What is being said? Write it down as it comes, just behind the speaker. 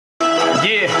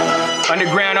Yeah,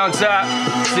 underground on top,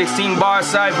 16 bar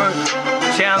Cypher,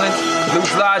 challenge,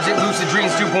 loose logic, lucid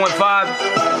dreams 2.5.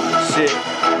 Shit.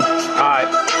 Alright,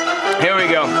 here we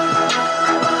go.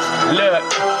 Look.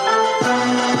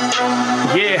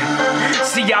 Yeah,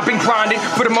 see I've been grinding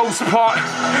for the most part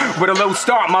with a low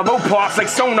start, my low parts like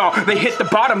sonar. They hit the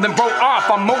bottom then broke off.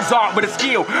 I'm Mozart with a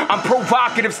skill, I'm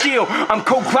provocative still. I'm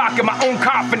cold clocking my own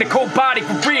cough in the cold body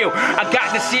for real. I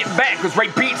got this shit backwards,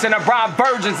 right beats and I rhyme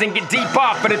virgins and get deep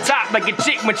off at the top like a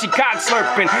chick when she cock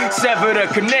slurping. Sever the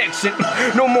connection,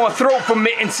 no more throat from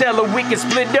it until we can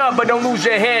split up, but don't lose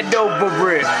your head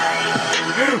over it.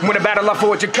 When I battle I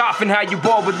forge your coffin, how you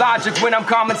ball with logic when I'm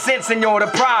common sense and you're the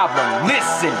problem.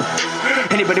 Listen,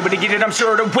 anybody but to get it, I'm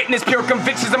sure to witness pure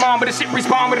convictions. I'm on with the shit,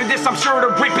 respond with this, I'm sure to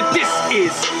rip it. This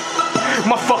is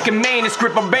my fucking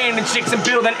manuscript, abandon chicks and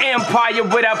build an empire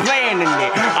without planning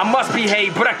it. I must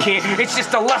behave, but I can't, it's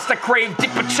just a lust I crave.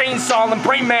 Dip a chainsaw and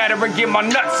brain matter and give my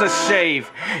nuts a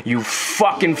shave. You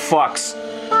fucking fucks.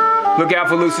 Look out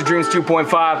for Lucid Dreams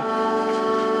 2.5.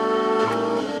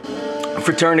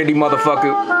 Fraternity,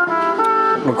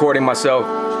 motherfucker. Recording myself.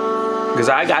 Because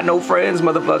I got no friends,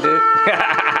 motherfucker.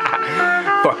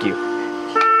 Fuck you.